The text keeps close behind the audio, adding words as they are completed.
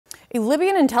A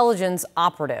Libyan intelligence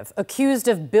operative accused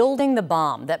of building the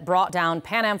bomb that brought down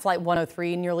Pan Am Flight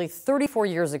 103 nearly 34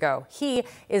 years ago. He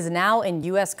is now in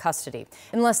U.S. custody.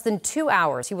 In less than 2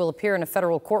 hours, he will appear in a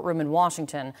federal courtroom in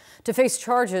Washington to face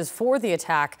charges for the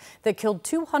attack that killed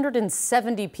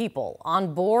 270 people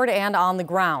on board and on the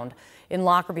ground in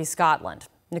Lockerbie, Scotland.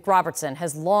 Nic Robertson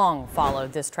has long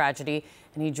followed this tragedy,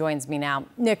 and he joins me now.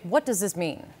 Nic, what does this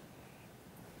mean?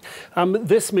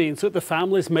 This means that the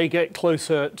families may get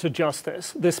closer to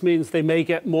justice. This means they may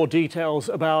get more details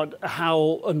about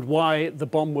how and why the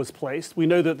bomb was placed. We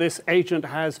know that this agent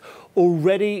has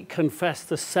already confessed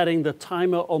to setting the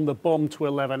timer on the bomb to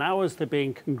 11 hours. They're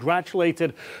being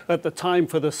congratulated at the time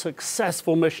for the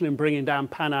successful mission in bringing down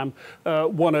Pan Am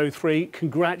 103,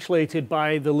 congratulated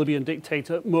by the Libyan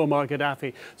dictator Muammar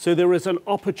Gaddafi. So there is an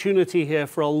opportunity here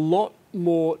for a lot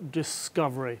more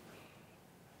discovery.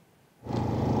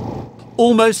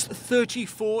 Almost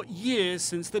 34 years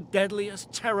since the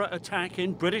deadliest terror attack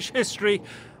in British history,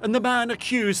 and the man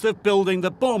accused of building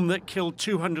the bomb that killed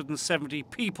 270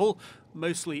 people,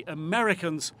 mostly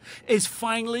Americans, is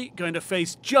finally going to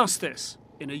face justice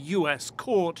in a US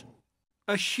court.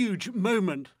 A huge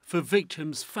moment for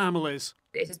victims' families.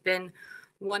 It has been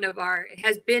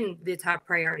the top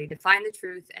priority to find the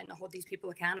truth and to hold these people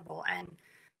accountable. And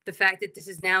the fact that this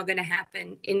is now going to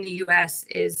happen in the US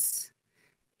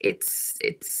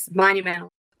it's monumental.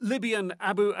 Libyan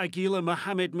Abu Aguila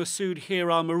Mohammed Masoud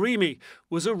Hir al-Marimi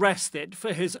was arrested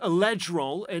for his alleged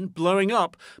role in blowing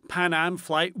up Pan Am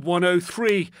Flight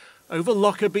 103 over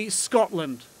Lockerbie,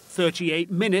 Scotland, 38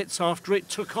 minutes after it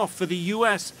took off for the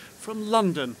US from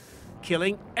London,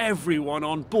 killing everyone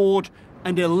on board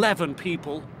and 11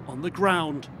 people on the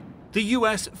ground. The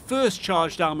US first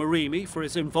charged al-Marimi for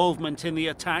his involvement in the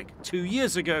attack 2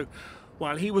 years ago,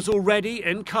 while he was already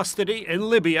in custody in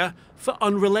Libya for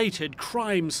unrelated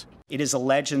crimes. It is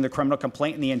alleged in the criminal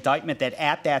complaint and the indictment that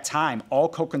at that time, all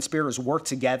co-conspirators worked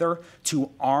together to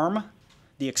arm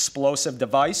the explosive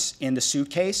device in the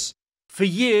suitcase. For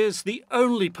years, the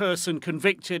only person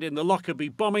convicted in the Lockerbie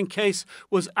bombing case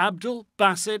was Abdul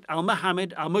Basit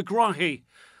al-Mohammed al-Megrahi.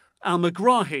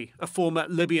 Al-Megrahi, a former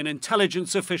Libyan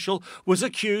intelligence official, was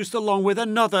accused along with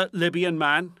another Libyan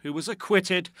man who was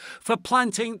acquitted for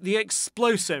planting the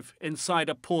explosive inside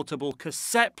a portable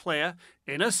cassette player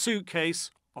in a suitcase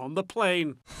on the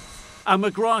plane.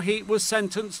 Al-Megrahi was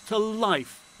sentenced to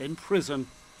life in prison.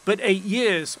 But 8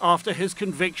 years after his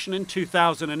conviction in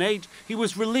 2008, he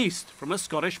was released from a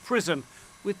Scottish prison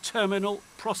with terminal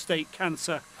prostate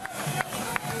cancer.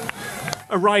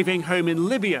 Arriving home in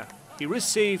Libya, he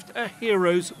received a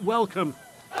hero's welcome.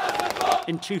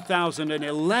 In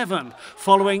 2011,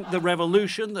 following the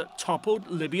revolution that toppled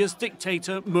Libya's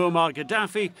dictator Muammar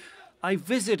Gaddafi, I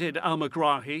visited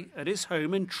al-Megrahi at his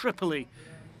home in Tripoli.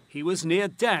 He was near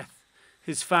death,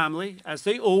 his family, as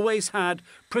they always had,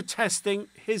 protesting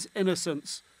his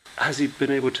innocence. Has he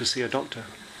been able to see a doctor?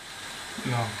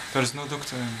 No, there is no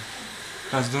doctor.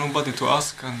 There's nobody to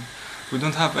ask, and we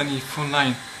don't have any phone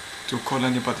line to call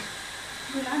anybody.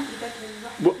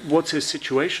 What's his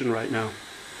situation right now?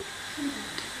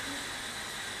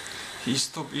 He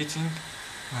stopped eating,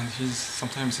 and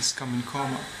sometimes he's coming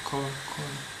coma.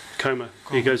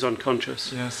 He goes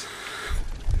unconscious. Yes.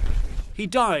 He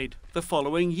died the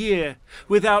following year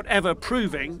without ever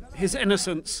proving his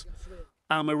innocence.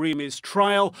 Al-Marimi's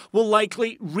trial will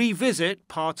likely revisit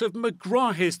part of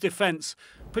Megrahi's defence,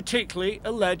 particularly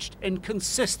alleged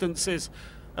inconsistencies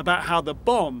about how the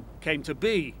bomb came to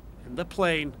be in the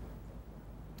plane.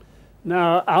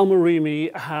 Now,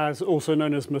 al-Marimi, also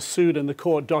known as Masoud in the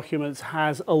court documents,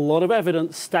 has a lot of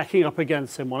evidence stacking up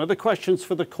against him. One of the questions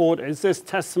for the court is this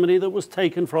testimony that was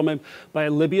taken from him by a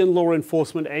Libyan law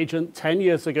enforcement agent 10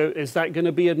 years ago. Is that going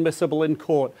to be admissible in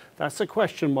court? That's a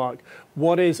question mark.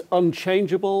 What is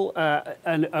unchangeable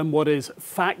and what is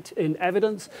fact in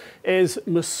evidence is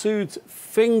Masoud's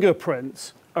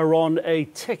fingerprints are on a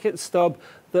ticket stub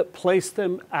that placed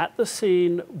him at the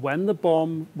scene when the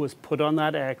bomb was put on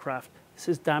that aircraft. This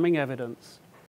is damning evidence.